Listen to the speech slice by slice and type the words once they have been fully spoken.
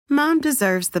Mom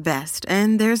deserves the best,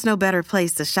 and there's no better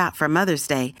place to shop for Mother's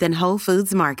Day than Whole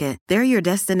Foods Market. They're your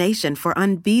destination for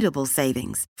unbeatable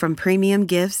savings, from premium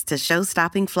gifts to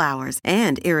show-stopping flowers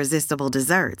and irresistible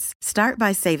desserts. Start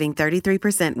by saving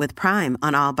 33% with Prime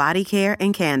on all body care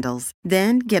and candles.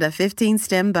 Then get a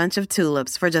 15-stem bunch of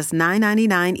tulips for just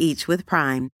 $9.99 each with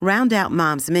Prime. Round out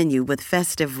Mom's menu with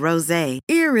festive rosé,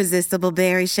 irresistible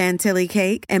berry chantilly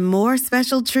cake, and more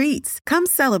special treats. Come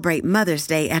celebrate Mother's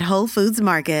Day at Whole Foods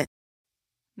Market.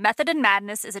 Method and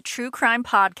Madness is a true crime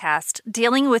podcast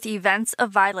dealing with events of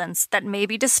violence that may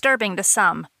be disturbing to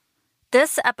some.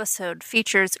 This episode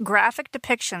features graphic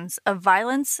depictions of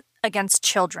violence against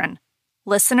children.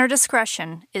 Listener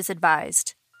discretion is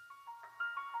advised.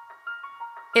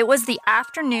 It was the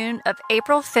afternoon of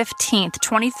April 15th,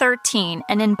 2013,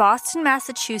 and in Boston,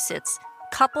 Massachusetts,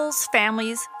 couples,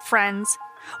 families, friends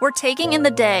were taking in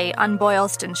the day on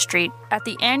Boylston Street at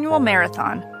the annual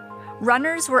marathon.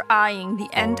 Runners were eyeing the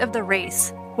end of the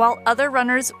race, while other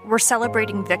runners were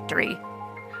celebrating victory.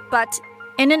 But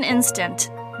in an instant,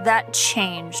 that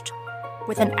changed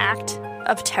with an act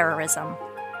of terrorism.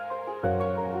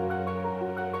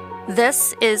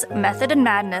 This is Method and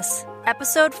Madness,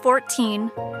 Episode 14,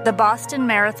 The Boston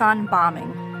Marathon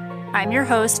Bombing. I'm your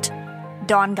host,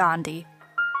 Dawn Gandhi.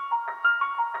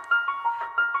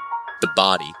 The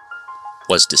body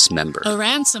was dismembered. A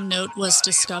ransom note was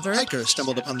discovered. Hikers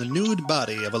stumbled upon the nude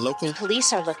body of a local...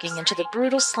 Police are looking into the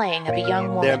brutal slaying of a young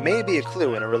woman. There may be a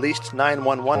clue in a released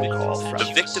 911 call from...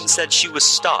 The victim said she was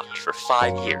stalked for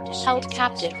 5 years. Held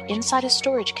captive inside a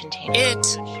storage container.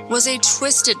 It was a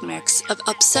twisted mix of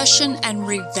obsession and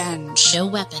revenge. No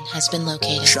weapon has been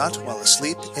located. Shot while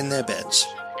asleep in their beds.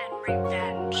 And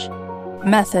revenge.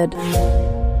 Method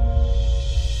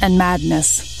and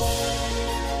Madness.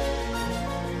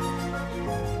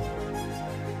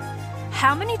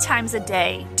 How many times a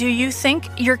day do you think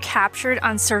you're captured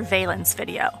on surveillance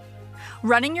video?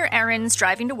 Running your errands,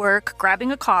 driving to work,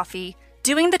 grabbing a coffee,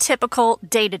 doing the typical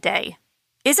day-to-day.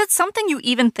 Is it something you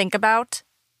even think about?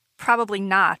 Probably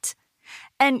not.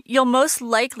 And you'll most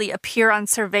likely appear on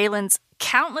surveillance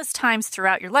countless times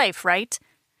throughout your life, right?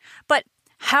 But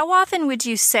how often would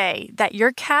you say that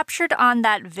you're captured on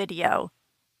that video,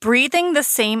 breathing the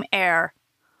same air,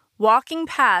 walking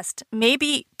past,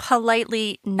 maybe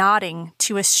politely nodding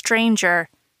to a stranger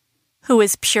who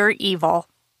is pure evil?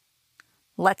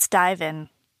 Let's dive in.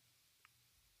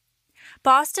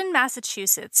 Boston,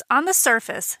 Massachusetts, on the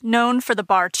surface known for the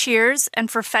bar Cheers and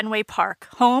for Fenway Park,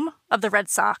 home of the Red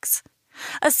Sox.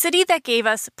 A city that gave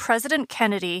us President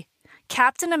Kennedy,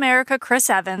 Captain America Chris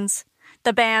Evans,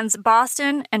 the bands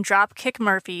Boston and Dropkick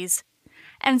Murphys,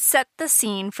 and set the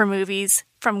scene for movies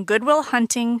from Good Will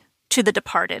Hunting to The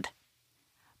Departed.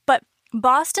 But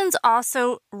Boston's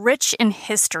also rich in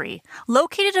history,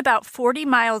 located about 40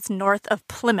 miles north of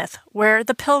Plymouth, where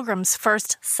the Pilgrims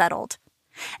first settled,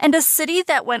 and a city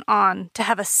that went on to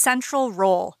have a central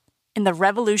role in the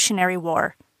Revolutionary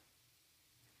War.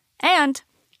 And,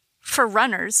 for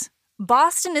runners,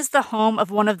 Boston is the home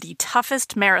of one of the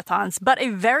toughest marathons, but a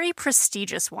very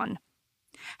prestigious one.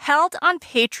 Held on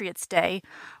Patriots' Day,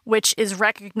 which is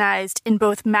recognized in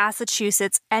both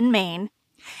Massachusetts and Maine,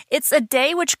 it's a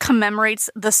day which commemorates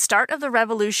the start of the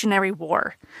Revolutionary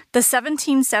War, the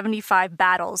 1775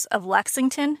 battles of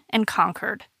Lexington and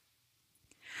Concord.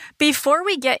 Before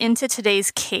we get into today's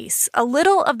case, a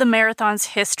little of the marathon's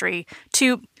history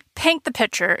to paint the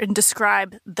picture and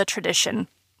describe the tradition.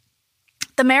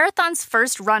 The marathon's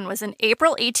first run was in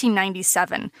April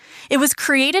 1897. It was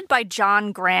created by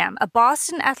John Graham, a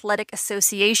Boston Athletic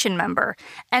Association member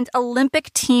and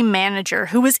Olympic team manager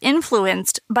who was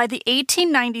influenced by the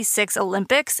 1896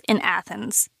 Olympics in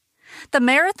Athens. The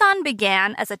marathon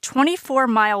began as a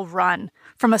 24-mile run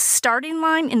from a starting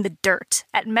line in the dirt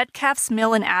at Metcalfe's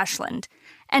Mill in Ashland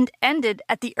and ended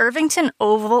at the Irvington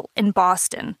Oval in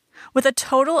Boston, with a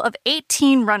total of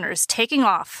 18 runners taking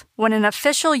off when an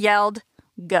official yelled,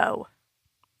 "Go."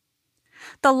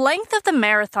 The length of the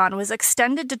marathon was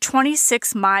extended to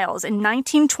 26 miles in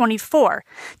 1924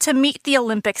 to meet the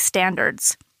Olympic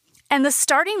standards, and the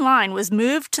starting line was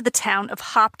moved to the town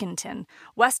of Hopkinton,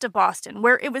 west of Boston,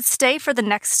 where it would stay for the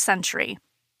next century.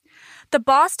 The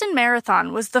Boston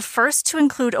Marathon was the first to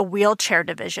include a wheelchair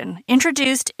division,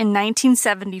 introduced in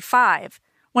 1975,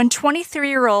 when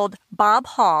 23-year-old Bob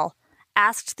Hall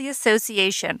asked the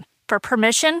association for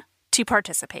permission to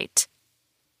participate.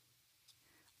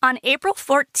 On April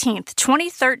 14,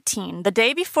 2013, the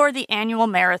day before the annual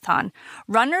marathon,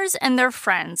 runners and their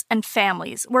friends and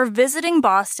families were visiting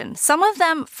Boston, some of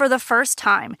them for the first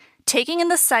time, taking in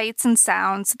the sights and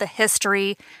sounds, the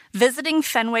history, visiting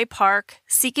Fenway Park,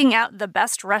 seeking out the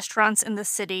best restaurants in the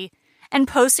city, and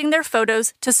posting their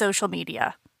photos to social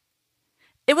media.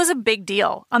 It was a big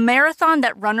deal, a marathon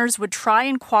that runners would try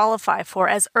and qualify for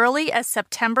as early as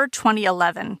September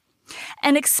 2011,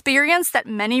 an experience that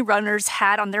many runners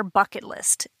had on their bucket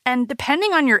list, and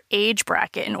depending on your age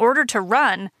bracket, in order to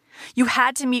run, you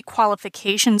had to meet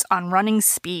qualifications on running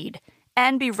speed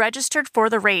and be registered for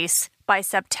the race by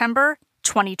September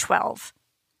 2012.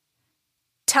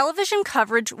 Television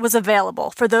coverage was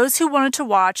available for those who wanted to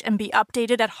watch and be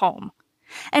updated at home.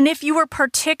 And if you were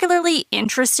particularly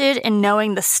interested in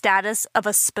knowing the status of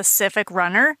a specific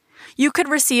runner, you could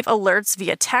receive alerts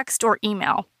via text or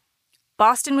email.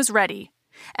 Boston was ready,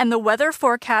 and the weather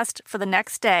forecast for the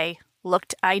next day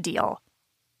looked ideal.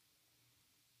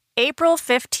 April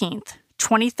 15th,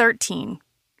 2013.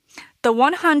 The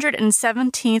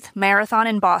 117th Marathon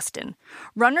in Boston.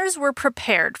 Runners were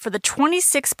prepared for the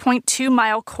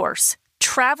 26.2-mile course,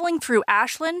 traveling through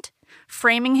Ashland,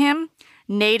 Framingham,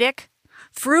 Natick,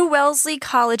 through Wellesley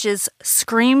College's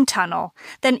Scream Tunnel,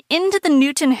 then into the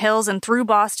Newton Hills and through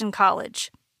Boston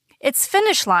College. Its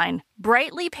finish line,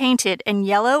 brightly painted in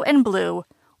yellow and blue,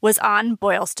 was on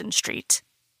Boylston Street.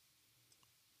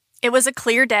 It was a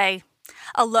clear day,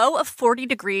 a low of 40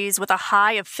 degrees with a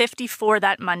high of 54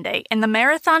 that Monday, and the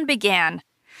marathon began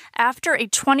after a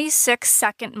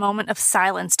 26-second moment of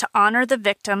silence to honor the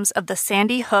victims of the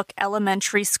Sandy Hook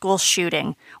Elementary School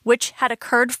shooting, which had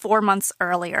occurred 4 months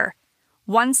earlier.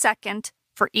 1 second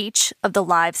for each of the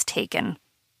lives taken.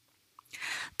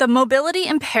 The mobility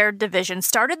impaired division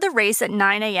started the race at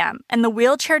 9 a.m., and the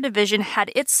wheelchair division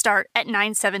had its start at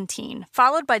 9:17,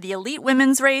 followed by the elite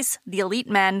women's race, the elite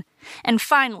men, and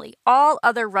finally, all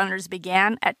other runners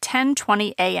began at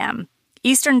 10:20 a.m.,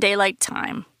 Eastern Daylight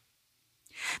Time.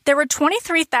 There were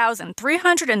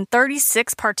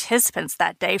 23,336 participants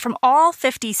that day from all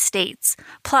 50 states,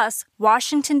 plus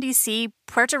Washington, D.C.,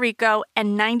 Puerto Rico,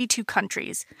 and 92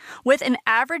 countries, with an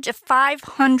average of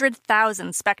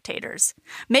 500,000 spectators,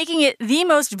 making it the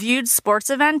most viewed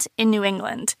sports event in New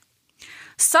England.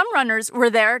 Some runners were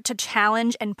there to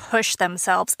challenge and push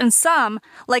themselves, and some,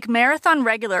 like marathon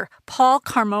regular Paul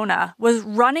Carmona, was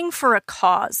running for a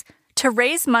cause, to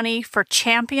raise money for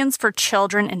Champions for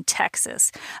Children in Texas,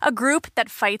 a group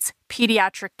that fights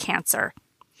pediatric cancer.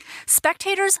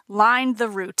 Spectators lined the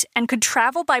route and could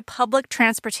travel by public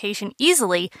transportation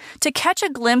easily to catch a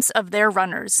glimpse of their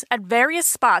runners at various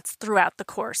spots throughout the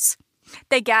course.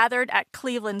 They gathered at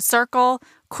Cleveland Circle,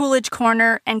 Coolidge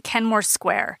Corner, and Kenmore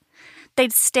Square.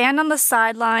 They'd stand on the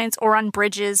sidelines or on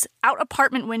bridges, out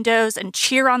apartment windows, and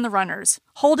cheer on the runners,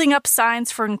 holding up signs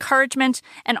for encouragement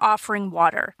and offering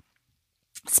water.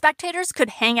 Spectators could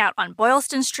hang out on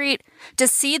Boylston Street to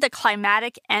see the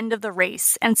climatic end of the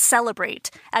race and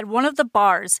celebrate at one of the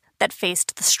bars that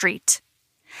faced the street.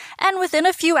 And within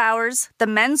a few hours, the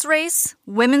men's race,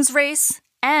 women's race,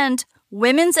 and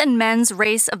women's and men's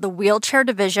race of the wheelchair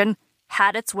division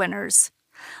had its winners.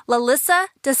 Lalissa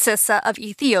Desisa of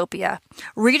Ethiopia,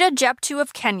 Rita Jeptu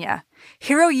of Kenya,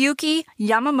 Hiroyuki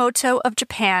Yamamoto of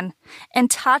Japan,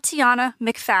 and Tatiana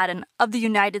McFadden of the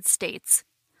United States.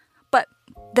 But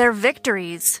their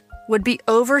victories would be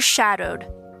overshadowed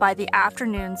by the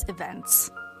afternoon's events.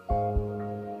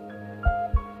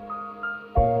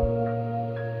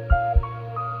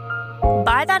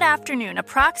 By that afternoon,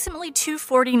 approximately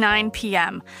 2:49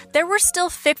 p.m., there were still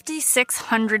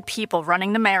 5,600 people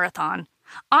running the marathon.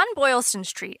 On Boylston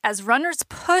Street, as runners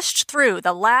pushed through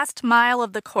the last mile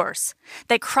of the course,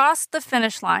 they crossed the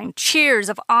finish line, cheers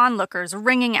of onlookers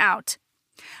ringing out.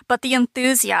 But the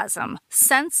enthusiasm,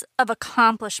 sense of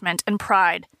accomplishment, and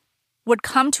pride would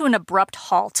come to an abrupt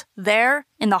halt there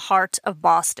in the heart of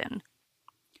Boston.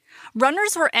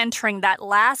 Runners were entering that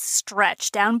last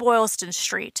stretch down Boylston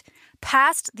Street,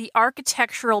 past the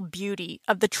architectural beauty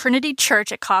of the Trinity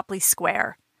Church at Copley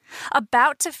Square,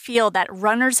 about to feel that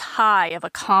runner's high of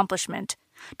accomplishment,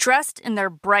 dressed in their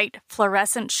bright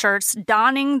fluorescent shirts,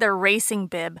 donning their racing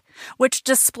bib, which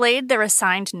displayed their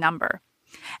assigned number.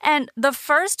 And the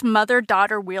first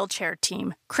mother-daughter wheelchair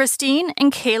team, Christine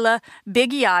and Kayla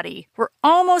Bigiotti, were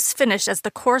almost finished as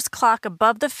the course clock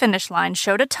above the finish line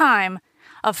showed a time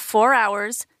of 4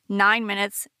 hours, 9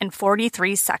 minutes, and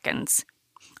 43 seconds.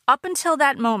 Up until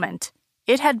that moment,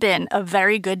 it had been a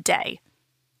very good day.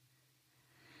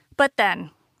 But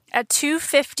then, at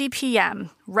 2:50 p.m.,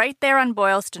 right there on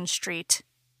Boylston Street,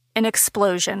 an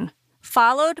explosion,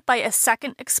 followed by a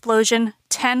second explosion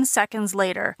 10 seconds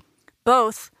later,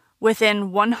 both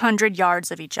within 100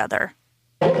 yards of each other.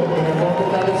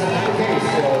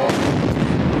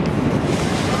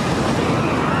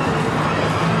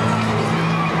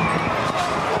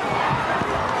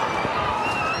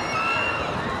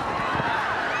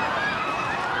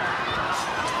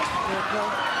 The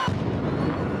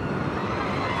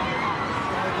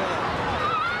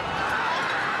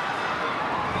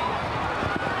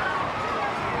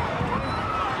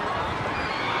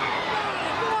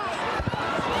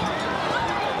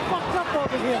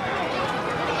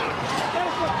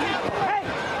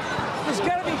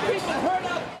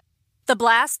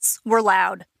blasts were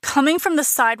loud, coming from the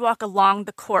sidewalk along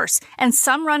the course, and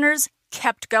some runners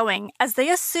kept going as they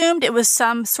assumed it was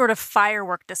some sort of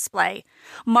firework display,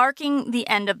 marking the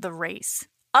end of the race.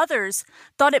 Others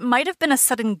thought it might have been a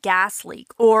sudden gas leak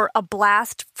or a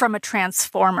blast from a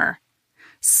transformer.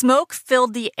 Smoke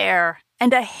filled the air,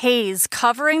 and a haze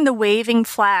covering the waving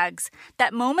flags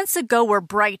that moments ago were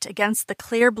bright against the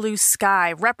clear blue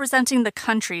sky representing the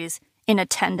countries in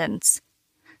attendance.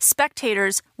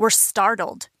 Spectators were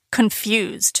startled,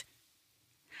 confused.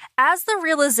 As the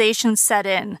realization set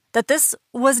in that this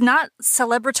was not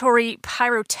celebratory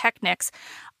pyrotechnics,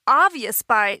 obvious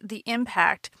by the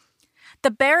impact,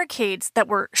 the barricades that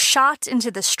were shot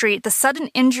into the street, the sudden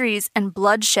injuries and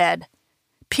bloodshed,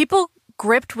 people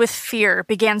gripped with fear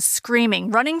began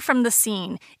screaming, running from the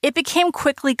scene. It became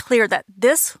quickly clear that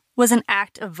this was an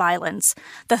act of violence.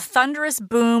 The thunderous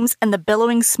booms and the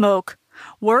billowing smoke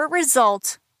were a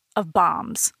result of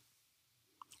bombs.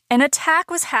 An attack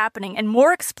was happening and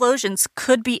more explosions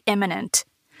could be imminent.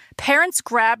 Parents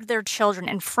grabbed their children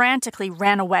and frantically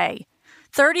ran away.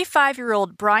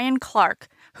 35-year-old Brian Clark,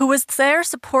 who was there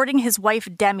supporting his wife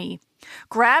Demi,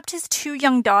 grabbed his 2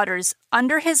 young daughters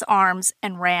under his arms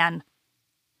and ran.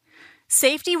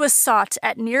 Safety was sought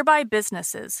at nearby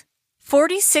businesses.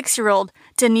 46-year-old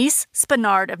Denise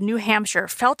Spinard of New Hampshire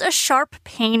felt a sharp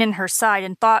pain in her side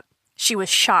and thought she was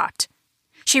shot.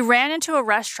 She ran into a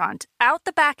restaurant, out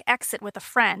the back exit with a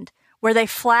friend, where they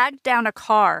flagged down a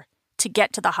car to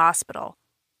get to the hospital.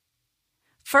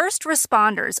 First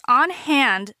responders on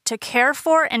hand to care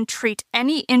for and treat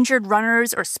any injured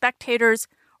runners or spectators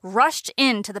rushed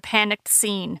into the panicked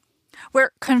scene,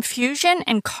 where confusion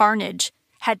and carnage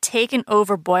had taken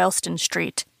over Boylston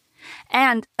Street,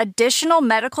 and additional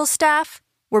medical staff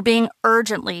were being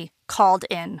urgently called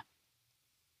in.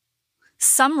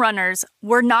 Some runners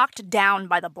were knocked down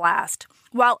by the blast,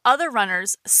 while other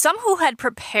runners, some who had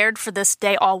prepared for this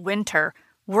day all winter,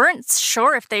 weren't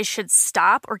sure if they should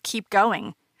stop or keep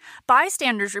going.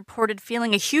 Bystanders reported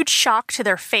feeling a huge shock to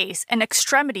their face and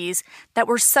extremities that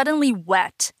were suddenly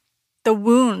wet, the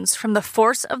wounds from the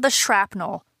force of the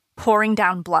shrapnel pouring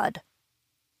down blood.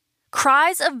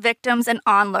 Cries of victims and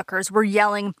onlookers were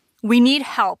yelling, "We need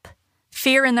help,"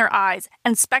 fear in their eyes,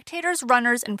 and spectators,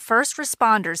 runners, and first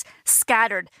responders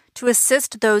scattered to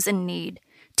assist those in need,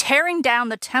 tearing down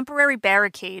the temporary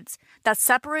barricades that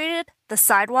separated the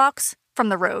sidewalks from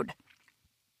the road.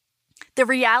 The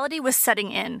reality was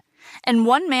setting in, and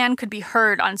one man could be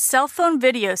heard on cell phone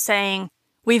video saying,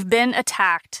 "We've been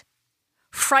attacked."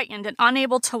 Frightened and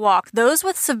unable to walk, those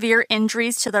with severe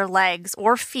injuries to their legs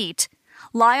or feet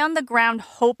lie on the ground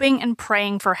hoping and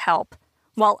praying for help,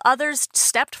 while others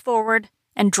stepped forward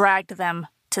and dragged them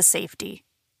to safety.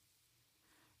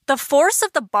 The force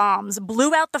of the bombs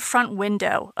blew out the front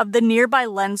window of the nearby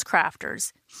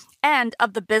LensCrafters and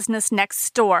of the business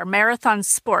next door, Marathon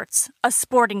Sports, a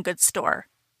sporting goods store.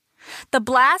 The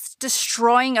blast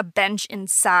destroying a bench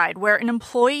inside where an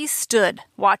employee stood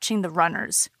watching the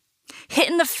runners. Hit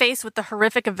in the face with the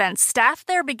horrific event, staff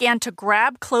there began to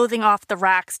grab clothing off the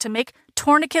racks to make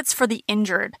tourniquets for the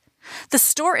injured. The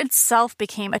store itself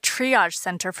became a triage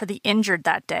center for the injured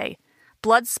that day.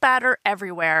 Blood spatter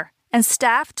everywhere, and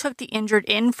staff took the injured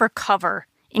in for cover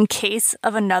in case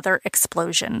of another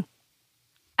explosion.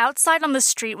 Outside on the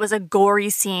street was a gory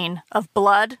scene of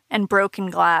blood and broken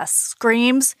glass,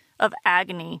 screams of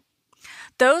agony.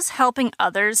 Those helping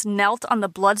others knelt on the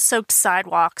blood-soaked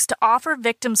sidewalks to offer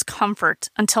victims comfort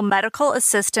until medical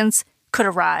assistance could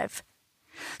arrive.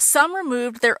 Some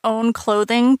removed their own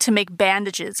clothing to make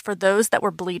bandages for those that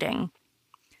were bleeding.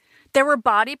 There were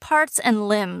body parts and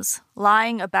limbs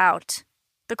lying about,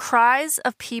 the cries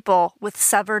of people with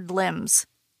severed limbs.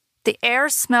 The air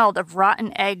smelled of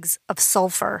rotten eggs of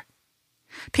sulfur.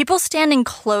 People standing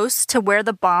close to where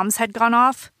the bombs had gone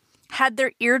off had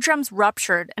their eardrums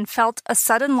ruptured and felt a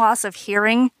sudden loss of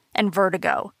hearing and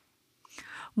vertigo.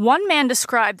 One man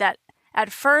described that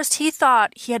at first he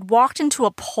thought he had walked into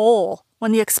a pole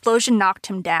when the explosion knocked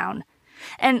him down,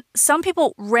 and some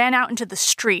people ran out into the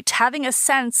street, having a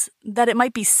sense that it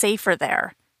might be safer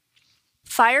there.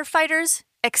 Firefighters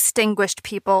extinguished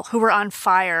people who were on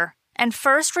fire, and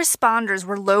first responders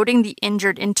were loading the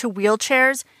injured into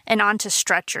wheelchairs and onto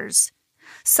stretchers.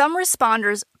 Some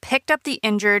responders picked up the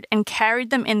injured and carried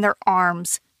them in their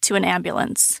arms to an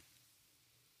ambulance.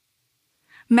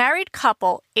 Married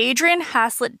couple Adrian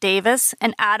Haslett Davis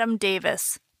and Adam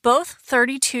Davis, both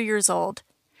 32 years old,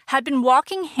 had been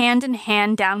walking hand in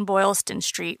hand down Boylston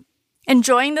Street,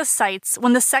 enjoying the sights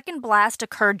when the second blast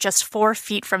occurred just 4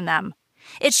 feet from them.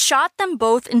 It shot them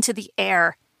both into the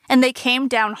air, and they came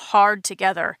down hard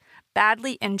together,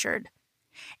 badly injured.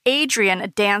 Adrian, a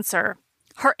dancer,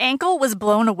 her ankle was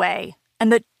blown away,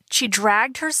 and she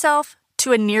dragged herself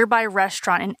to a nearby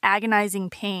restaurant in agonizing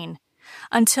pain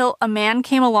until a man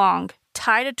came along,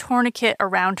 tied a tourniquet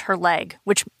around her leg,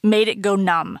 which made it go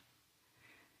numb.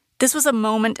 This was a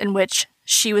moment in which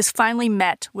she was finally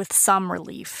met with some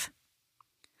relief.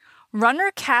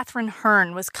 Runner Catherine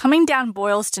Hearn was coming down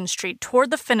Boylston Street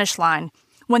toward the finish line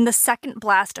when the second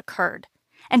blast occurred,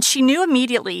 and she knew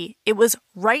immediately it was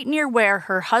right near where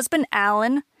her husband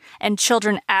Alan and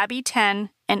children Abby 10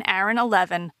 and Aaron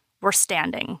 11 were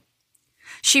standing.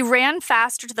 She ran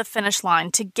faster to the finish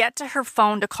line to get to her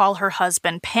phone to call her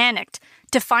husband, panicked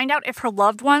to find out if her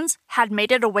loved ones had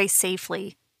made it away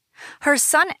safely. Her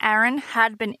son Aaron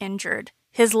had been injured,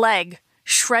 his leg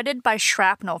shredded by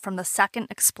shrapnel from the second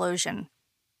explosion.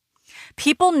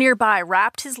 People nearby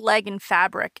wrapped his leg in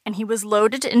fabric, and he was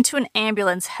loaded into an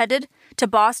ambulance headed to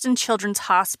Boston Children's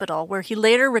Hospital, where he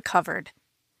later recovered.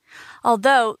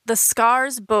 Although the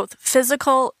scars, both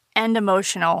physical and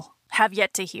emotional, have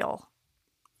yet to heal.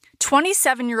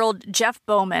 27-year-old Jeff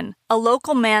Bowman, a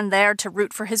local man there to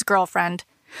root for his girlfriend,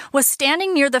 was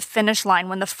standing near the finish line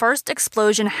when the first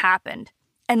explosion happened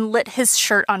and lit his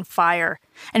shirt on fire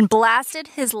and blasted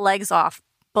his legs off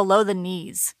below the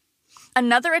knees.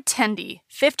 Another attendee,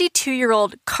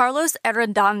 52-year-old Carlos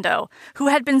Arredondo, who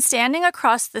had been standing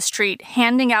across the street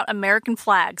handing out American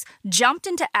flags, jumped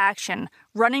into action,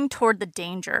 running toward the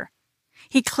danger.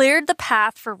 He cleared the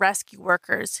path for rescue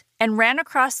workers and ran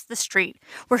across the street,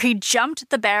 where he jumped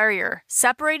the barrier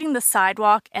separating the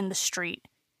sidewalk and the street.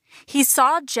 He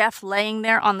saw Jeff laying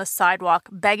there on the sidewalk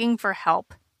begging for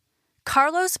help.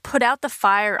 Carlos put out the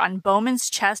fire on Bowman's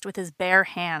chest with his bare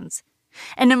hands.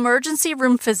 An emergency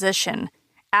room physician,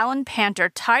 Alan Panter,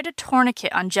 tied a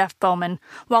tourniquet on Jeff Bowman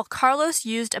while Carlos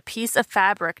used a piece of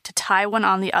fabric to tie one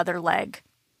on the other leg.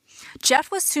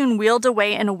 Jeff was soon wheeled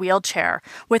away in a wheelchair,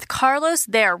 with Carlos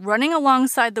there running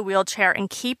alongside the wheelchair and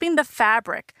keeping the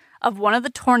fabric of one of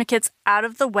the tourniquets out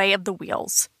of the way of the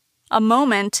wheels, a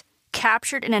moment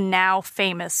captured in a now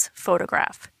famous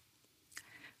photograph.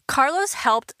 Carlos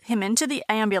helped him into the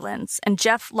ambulance, and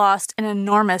Jeff lost an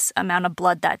enormous amount of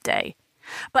blood that day.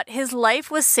 But his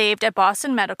life was saved at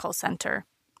Boston Medical Center.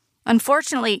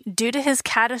 Unfortunately, due to his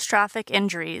catastrophic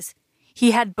injuries,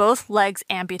 he had both legs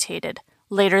amputated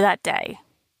later that day.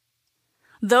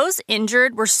 Those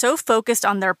injured were so focused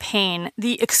on their pain,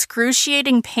 the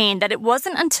excruciating pain, that it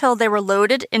wasn't until they were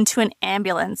loaded into an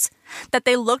ambulance that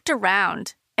they looked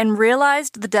around and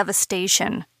realized the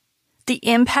devastation, the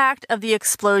impact of the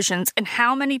explosions, and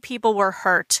how many people were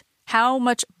hurt, how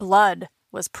much blood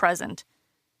was present.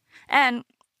 And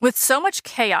with so much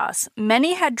chaos,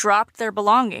 many had dropped their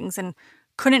belongings and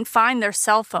couldn't find their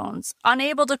cell phones,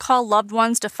 unable to call loved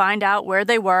ones to find out where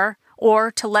they were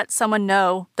or to let someone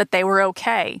know that they were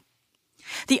okay.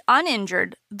 The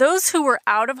uninjured, those who were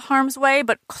out of harm's way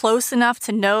but close enough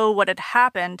to know what had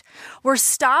happened, were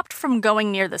stopped from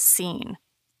going near the scene.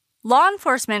 Law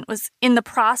enforcement was in the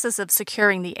process of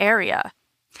securing the area.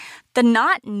 The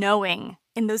not knowing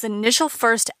in those initial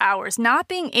first hours, not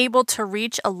being able to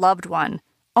reach a loved one,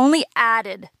 only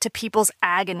added to people's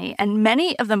agony, and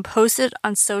many of them posted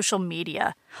on social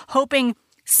media, hoping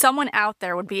someone out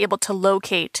there would be able to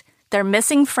locate their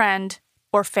missing friend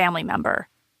or family member.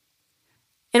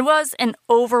 It was an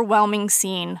overwhelming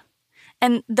scene,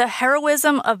 and the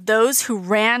heroism of those who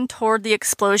ran toward the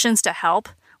explosions to help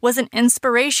was an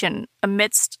inspiration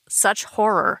amidst such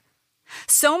horror.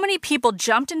 So many people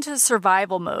jumped into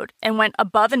survival mode and went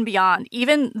above and beyond.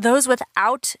 Even those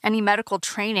without any medical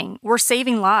training were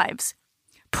saving lives,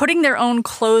 putting their own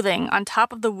clothing on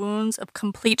top of the wounds of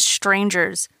complete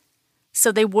strangers so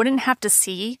they wouldn't have to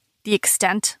see the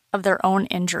extent of their own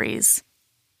injuries.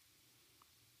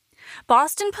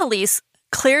 Boston police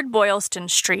cleared Boylston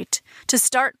Street to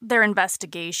start their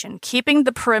investigation, keeping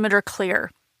the perimeter clear.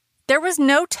 There was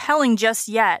no telling just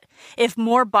yet if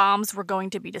more bombs were going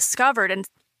to be discovered, and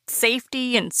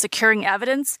safety and securing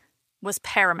evidence was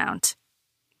paramount.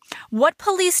 What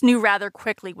police knew rather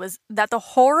quickly was that the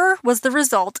horror was the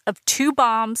result of 2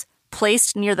 bombs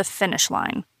placed near the finish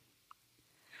line.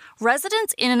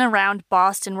 Residents in and around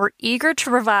Boston were eager to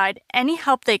provide any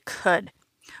help they could,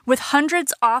 with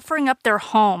hundreds offering up their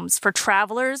homes for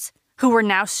travelers who were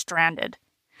now stranded.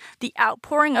 The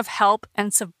outpouring of help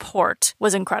and support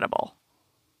was incredible.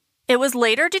 It was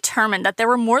later determined that there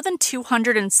were more than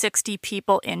 260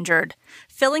 people injured,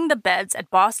 filling the beds at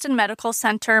Boston Medical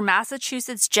Center,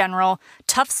 Massachusetts General,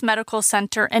 Tufts Medical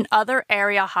Center, and other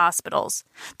area hospitals.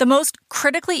 The most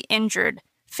critically injured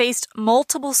faced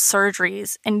multiple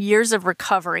surgeries and years of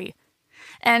recovery,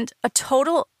 and a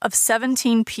total of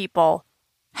 17 people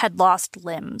had lost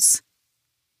limbs.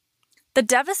 The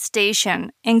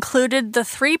devastation included the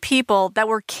 3 people that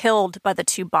were killed by the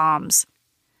 2 bombs.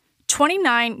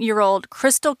 29-year-old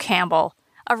Crystal Campbell,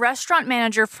 a restaurant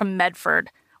manager from Medford,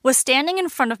 was standing in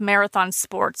front of Marathon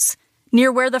Sports, near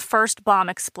where the first bomb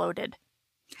exploded.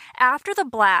 After the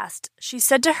blast, she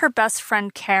said to her best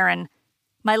friend Karen,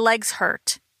 "My legs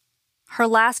hurt." Her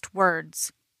last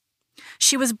words.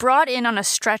 She was brought in on a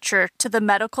stretcher to the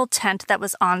medical tent that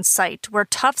was on site, where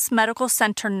Tufts Medical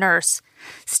Center nurse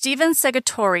Stephen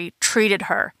Segatori treated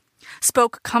her,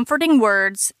 spoke comforting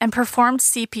words, and performed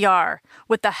CPR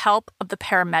with the help of the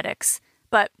paramedics.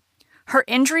 But her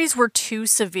injuries were too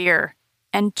severe,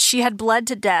 and she had bled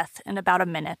to death in about a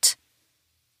minute.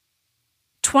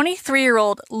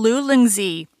 23-year-old Lu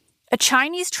Lingzi, a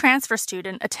Chinese transfer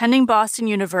student attending Boston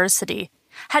University,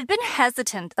 had been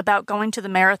hesitant about going to the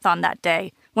marathon that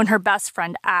day when her best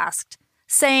friend asked,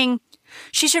 saying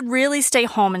she should really stay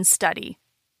home and study.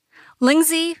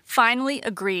 Lingzi finally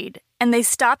agreed, and they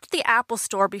stopped at the Apple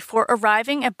store before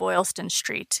arriving at Boylston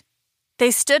Street.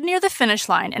 They stood near the finish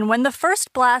line, and when the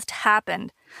first blast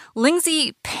happened,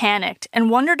 Lingzi panicked and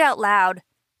wondered out loud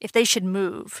if they should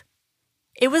move.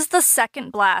 It was the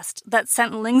second blast that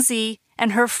sent Lingzi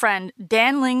and her friend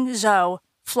Danling Zhou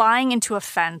flying into a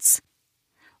fence.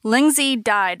 Lingzi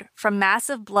died from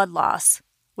massive blood loss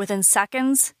within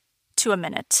seconds to a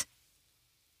minute.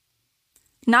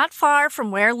 Not far from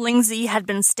where Lingzi had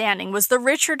been standing was the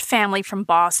Richard family from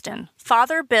Boston,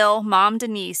 Father Bill, Mom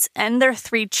Denise, and their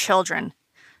 3 children.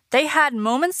 They had,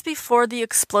 moments before the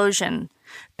explosion,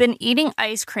 been eating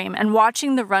ice cream and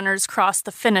watching the runners cross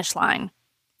the finish line.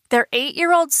 Their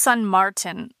 8-year-old son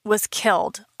Martin was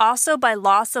killed, also by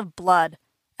loss of blood,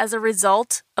 as a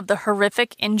result of the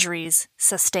horrific injuries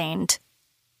sustained.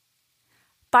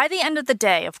 By the end of the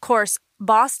day, of course,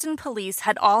 Boston police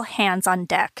had all hands on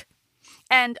deck.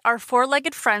 And our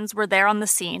 4-legged friends were there on the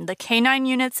scene, the K-9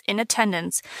 units in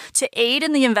attendance, to aid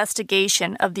in the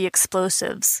investigation of the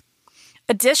explosives.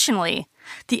 Additionally,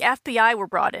 the FBI were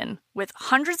brought in, with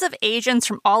hundreds of agents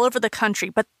from all over the country,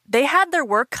 but they had their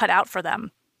work cut out for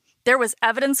them. There was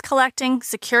evidence collecting,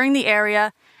 securing the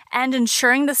area, and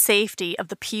ensuring the safety of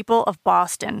the people of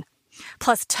Boston,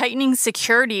 plus tightening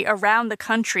security around the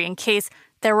country in case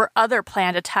there were other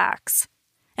planned attacks.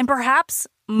 And perhaps,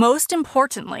 most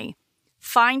importantly,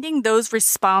 finding those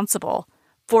responsible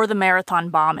for the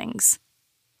marathon bombings.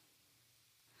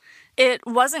 It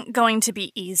wasn't going to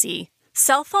be easy.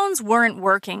 Cell phones weren't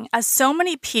working, as so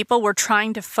many people were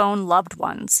trying to phone loved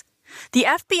ones. The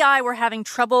FBI were having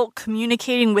trouble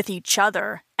communicating with each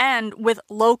other and with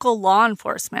local law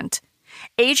enforcement.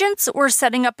 Agents were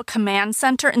setting up a command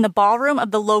center in the ballroom of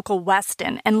the local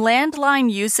Westin, and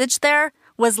landline usage there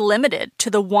was limited to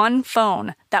the one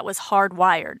phone that was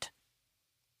hardwired.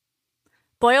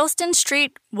 Boylston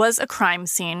Street was a crime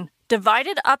scene,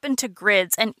 divided up into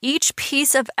grids, and each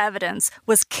piece of evidence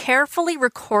was carefully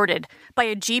recorded by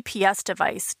a GPS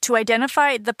device to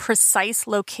identify the precise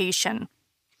location.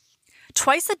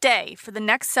 Twice a day for the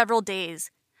next several days,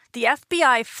 the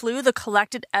FBI flew the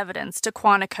collected evidence to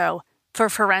Quantico for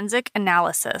forensic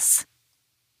analysis.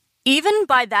 Even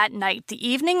by that night, the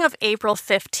evening of April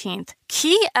 15th,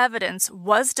 key evidence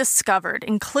was discovered,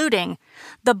 including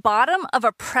the bottom of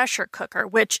a pressure cooker,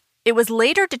 which it was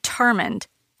later determined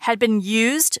had been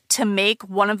used to make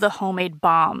one of the homemade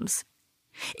bombs.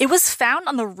 It was found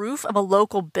on the roof of a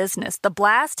local business. The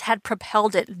blast had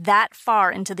propelled it that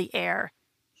far into the air.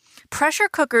 Pressure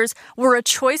cookers were a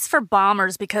choice for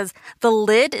bombers because the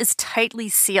lid is tightly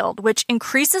sealed, which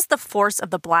increases the force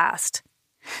of the blast.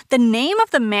 The name of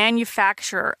the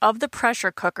manufacturer of the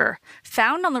pressure cooker,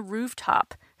 found on the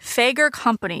rooftop, Fager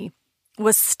Company,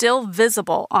 was still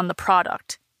visible on the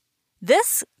product.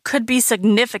 This could be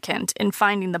significant in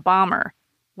finding the bomber.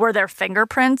 Were there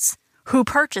fingerprints? Who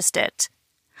purchased it?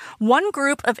 One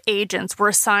group of agents were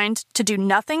assigned to do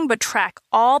nothing but track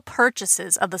all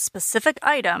purchases of the specific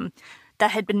item that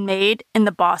had been made in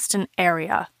the Boston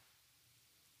area.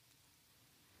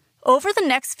 Over the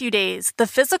next few days, the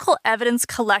physical evidence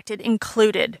collected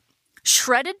included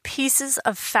shredded pieces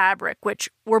of fabric which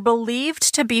were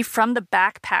believed to be from the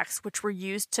backpacks which were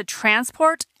used to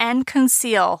transport and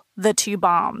conceal the 2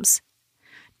 bombs,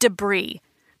 debris,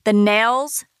 the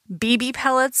nails, BB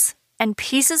pellets, and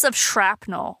pieces of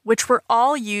shrapnel which were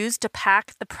all used to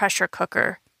pack the pressure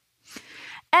cooker.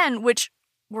 and which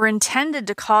were intended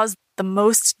to cause the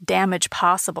most damage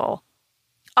possible.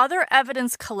 Other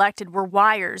evidence collected were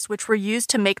wires which were used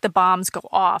to make the bombs go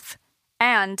off,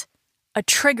 and a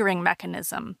triggering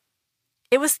mechanism.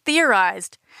 It was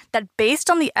theorized that based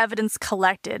on the evidence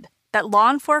collected, that law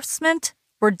enforcement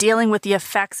were dealing with the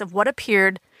effects of what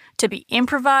appeared to be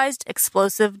improvised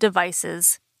explosive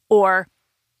devices, or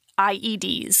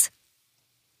IEDs.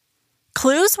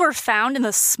 Clues were found in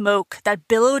the smoke that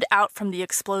billowed out from the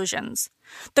explosions.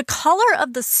 The color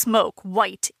of the smoke,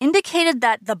 white, indicated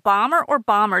that the bomber or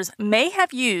bombers may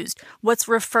have used what's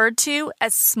referred to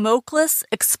as smokeless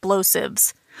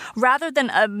explosives, rather than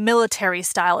a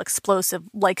military-style explosive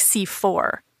like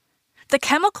C4. The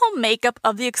chemical makeup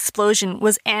of the explosion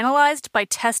was analyzed by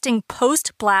testing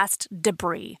post-blast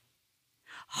debris.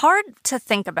 Hard to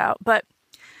think about, but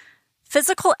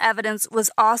physical evidence was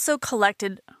also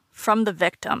collected from the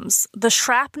victims. The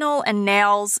shrapnel and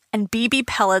nails and BB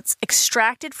pellets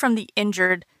extracted from the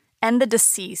injured and the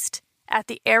deceased at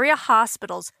the area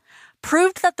hospitals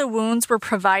proved that the wounds were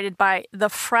provided by the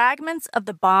fragments of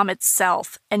the bomb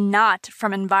itself and not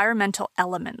from environmental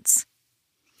elements.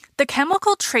 The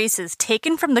chemical traces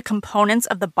taken from the components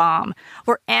of the bomb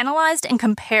were analyzed and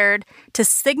compared to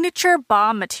signature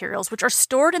bomb materials which are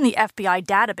stored in the FBI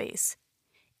database.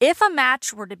 If a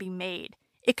match were to be made,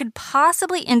 it could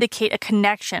possibly indicate a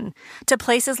connection to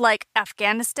places like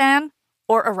Afghanistan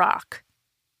or Iraq.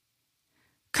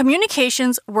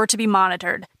 Communications were to be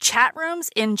monitored, chat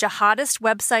rooms in jihadist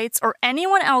websites or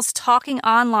anyone else talking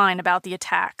online about the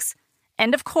attacks.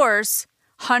 And of course,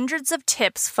 hundreds of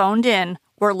tips phoned in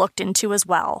were looked into as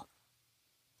well.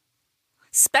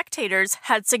 Spectators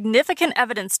had significant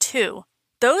evidence too.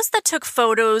 Those that took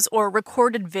photos or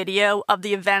recorded video of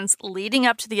the events leading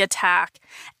up to the attack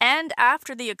and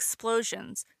after the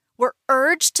explosions were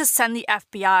urged to send the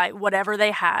FBI whatever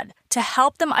they had to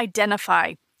help them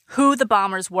identify who the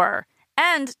bombers were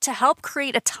and to help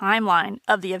create a timeline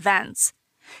of the events.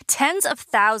 Tens of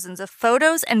thousands of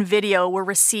photos and video were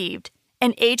received,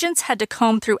 and agents had to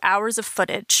comb through hours of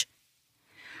footage.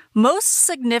 Most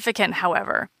significant,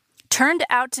 however, turned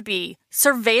out to be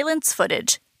surveillance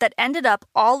footage that ended up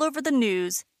all over the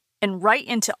news and right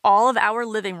into all of our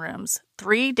living rooms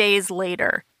 3 days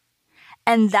later.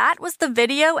 And that was the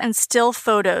video and still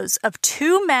photos of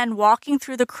two men walking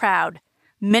through the crowd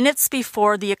minutes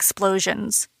before the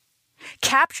explosions.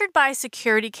 Captured by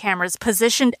security cameras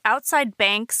positioned outside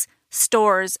banks,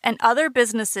 stores, and other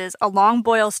businesses along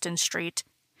Boylston Street,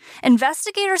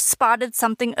 investigators spotted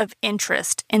something of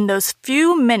interest in those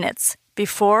few minutes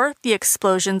before the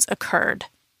explosions occurred.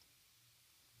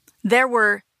 There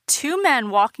were two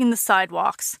men walking the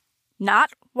sidewalks,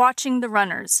 not watching the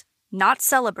runners, not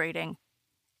celebrating,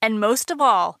 and most of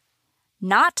all,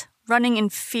 not running in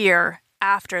fear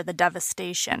after the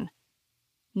devastation.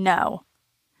 No,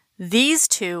 these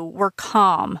two were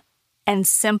calm and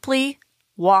simply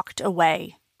walked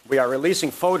away. We are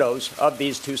releasing photos of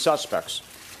these two suspects.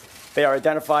 They are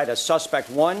identified as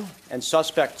Suspect 1 and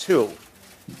Suspect 2.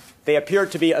 They appear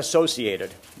to be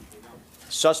associated.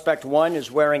 Suspect 1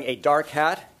 is wearing a dark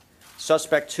hat.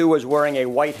 Suspect 2 is wearing a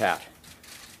white hat.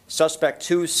 Suspect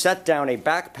 2 set down a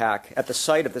backpack at the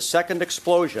site of the second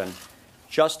explosion,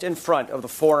 just in front of the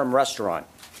Forum restaurant.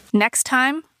 Next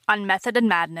time on Method and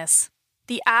Madness,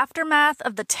 the aftermath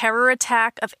of the terror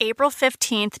attack of April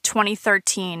 15th,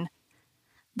 2013.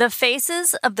 The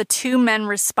faces of the two men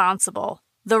responsible,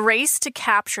 the race to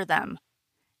capture them,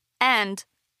 and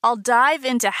I'll dive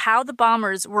into how the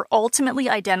bombers were ultimately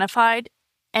identified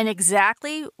and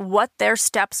exactly what their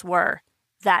steps were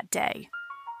that day.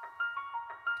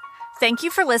 Thank you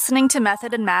for listening to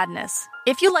Method and Madness.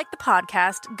 If you like the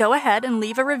podcast, go ahead and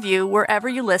leave a review wherever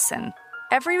you listen.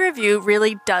 Every review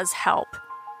really does help.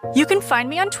 You can find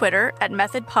me on Twitter at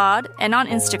MethodPod and on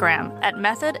Instagram at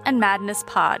Method and Madness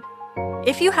Pod.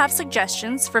 If you have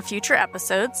suggestions for future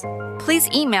episodes, please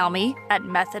email me at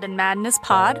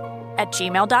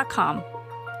methodandmadnesspod@gmail.com.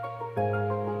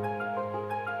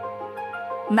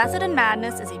 Method and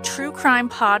Madness is a true crime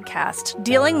podcast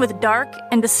dealing with dark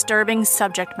and disturbing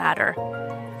subject matter.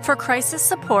 For crisis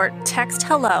support, text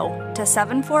HELLO to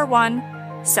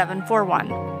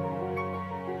 741-741.